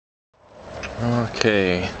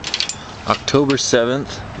Okay, October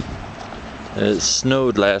 7th. It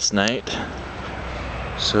snowed last night.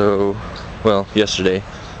 So, well, yesterday.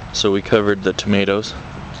 So we covered the tomatoes.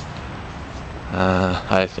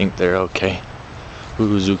 I think they're okay.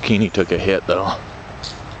 Ooh, zucchini took a hit though.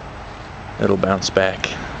 It'll bounce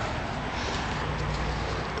back.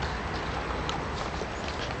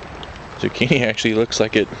 Zucchini actually looks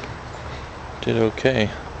like it did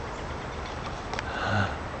okay.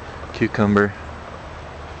 Cucumber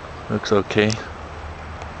looks okay.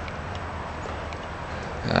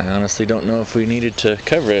 I honestly don't know if we needed to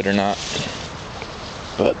cover it or not,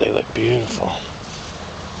 but they look beautiful.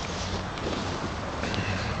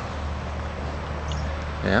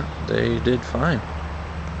 Yeah, they did fine.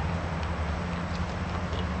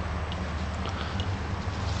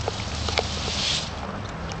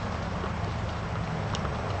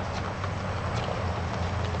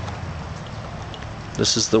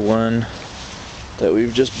 This is the one that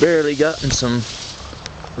we've just barely gotten some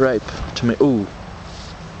ripe tomato. Ooh,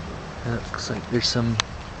 it looks like there's some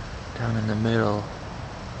down in the middle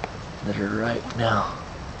that are ripe now.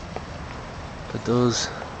 But those,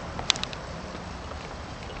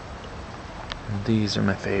 these are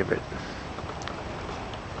my favorite.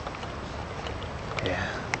 Yeah,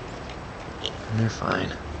 and they're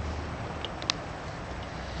fine.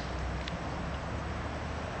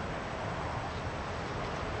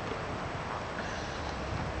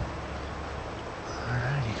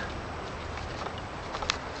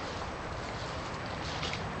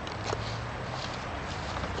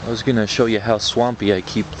 I was gonna show you how swampy I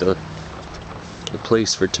keep the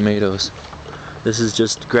place for tomatoes. This is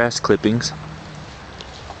just grass clippings,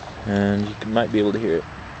 and you might be able to hear it.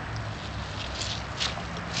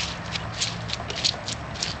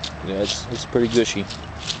 Yeah, it's pretty gushy,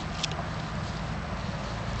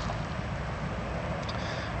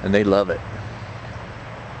 and they love it.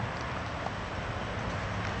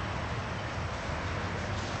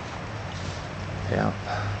 Yeah.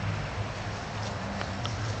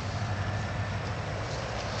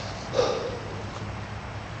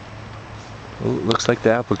 Oh, looks like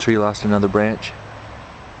the apple tree lost another branch.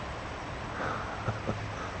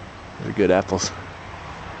 They're good apples.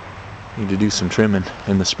 Need to do some trimming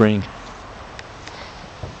in the spring.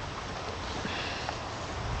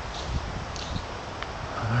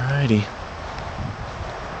 Alrighty.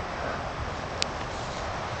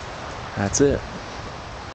 That's it.